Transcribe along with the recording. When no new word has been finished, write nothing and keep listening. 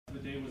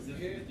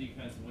the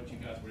defense and what you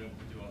guys were able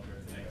to do out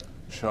there today?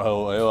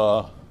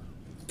 So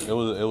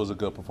it was a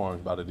good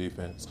performance by the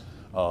defense.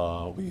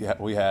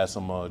 We had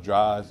some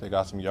drives, they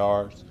got some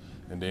yards,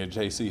 and then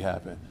JC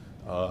happened.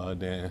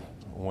 Then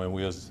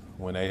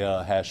when they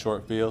had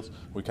short fields,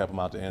 we kept them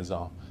out the end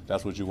zone.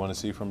 That's what you want to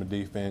see from the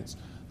defense.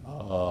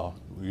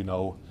 You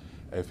know,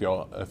 if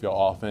your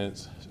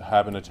offense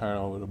having to turn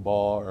over the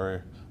ball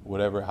or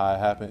whatever how it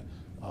happened,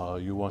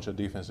 you want your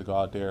defense to go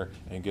out there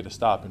and get a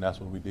stop, and that's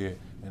what we did,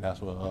 and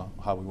that's what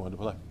how we wanted to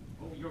play.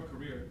 Over your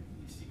career,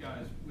 you see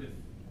guys with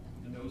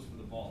the nose for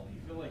the ball. Do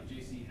you feel like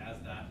JC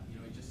has that? You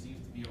know, he just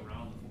seems to be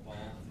around the football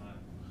all the time.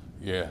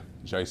 Yeah,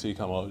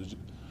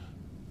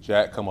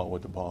 Jack come up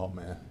with the ball,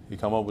 man. He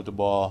come up with the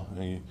ball,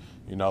 and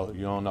you know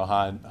you don't know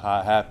how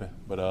it happened,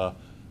 but I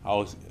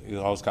was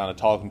kind of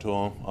talking to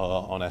him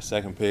on that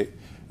second pick,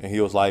 and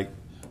he was like,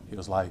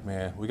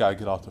 man, we gotta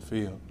get off the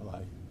field.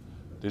 Like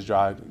this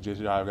drive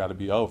got to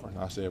be over. And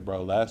I said,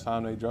 bro, last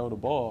time they drove the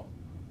ball,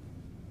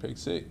 pick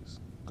six,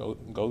 go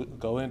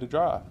end the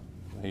drive.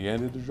 And he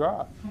ended the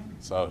drive.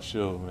 So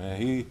shoot,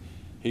 man,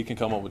 he can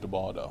come up with the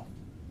ball though.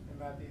 And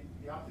Matt,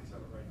 the optics of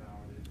it right now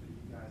is that you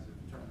guys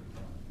have determined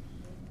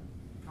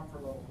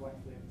comfort level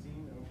collectively as a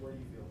team, and where do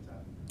you feel it's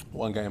at?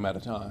 One game at a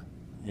time.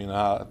 You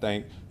know, I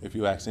think if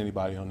you ask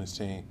anybody on this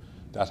team,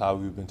 that's how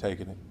we've been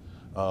taking it.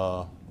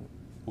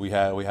 We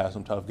had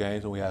some tough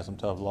games and we had some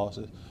tough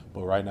losses,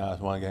 but right now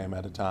it's one game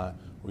at a time.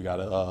 We got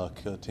to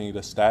continue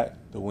to stack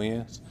the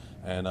wins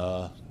and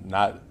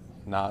not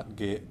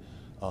get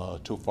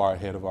too far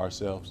ahead of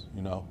ourselves.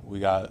 You know, we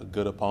got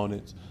good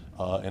opponents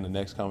in the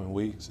next coming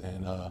weeks,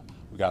 and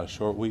we got a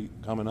short week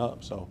coming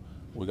up, so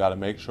we got to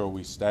make sure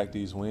we stack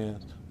these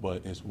wins,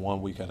 but it's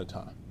 1 week at a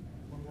time.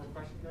 One more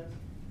question, guys.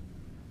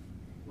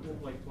 What's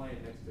it like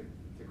playing next to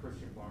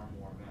Christian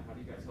Barmore, man? How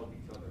do you guys help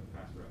each other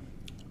pass rush?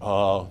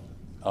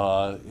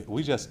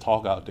 We just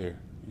talk out there.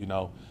 You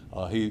know,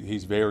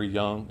 he's very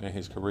young in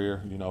his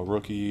career. You know,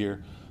 rookie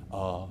year,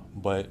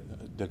 but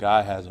the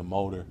guy has a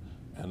motor,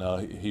 and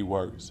he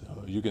works.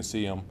 You can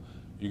see him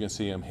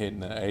hitting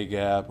the A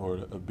gap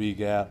or a B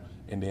gap,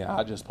 and then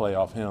I just play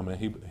off him, and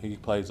he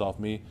plays off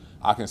me.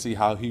 I can see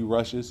how he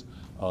rushes,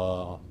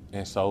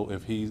 and so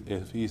if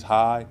he's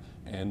high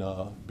and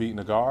beating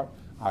the guard,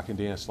 I can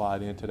then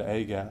slide into the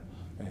A gap,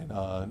 and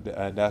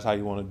that's how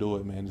you want to do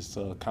it, man. It's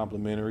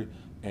complimentary,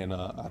 and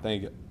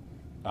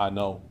I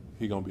know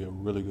he's gonna be a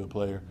really good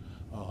player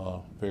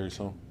very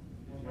soon.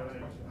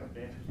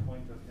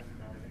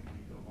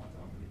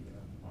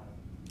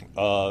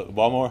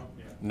 Baltimore?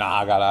 Yeah. Nah,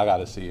 I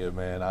gotta see it,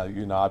 man.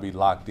 I be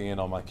locked in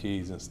on my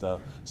keys and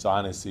stuff, so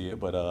I didn't see it,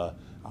 but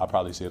I'll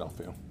probably see it on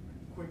film.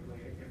 Quickly,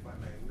 if I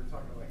may, we were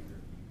talking about your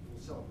little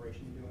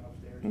celebration you're doing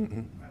upstairs.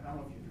 Mm-hmm. I don't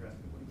know if you addressed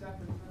it. What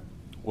exactly is that?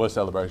 What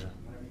celebration?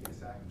 Whenever you get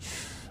sacked.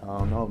 I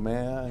don't know,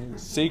 man.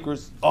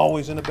 Secrets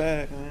always in the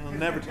bag, man. I'll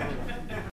never tell you.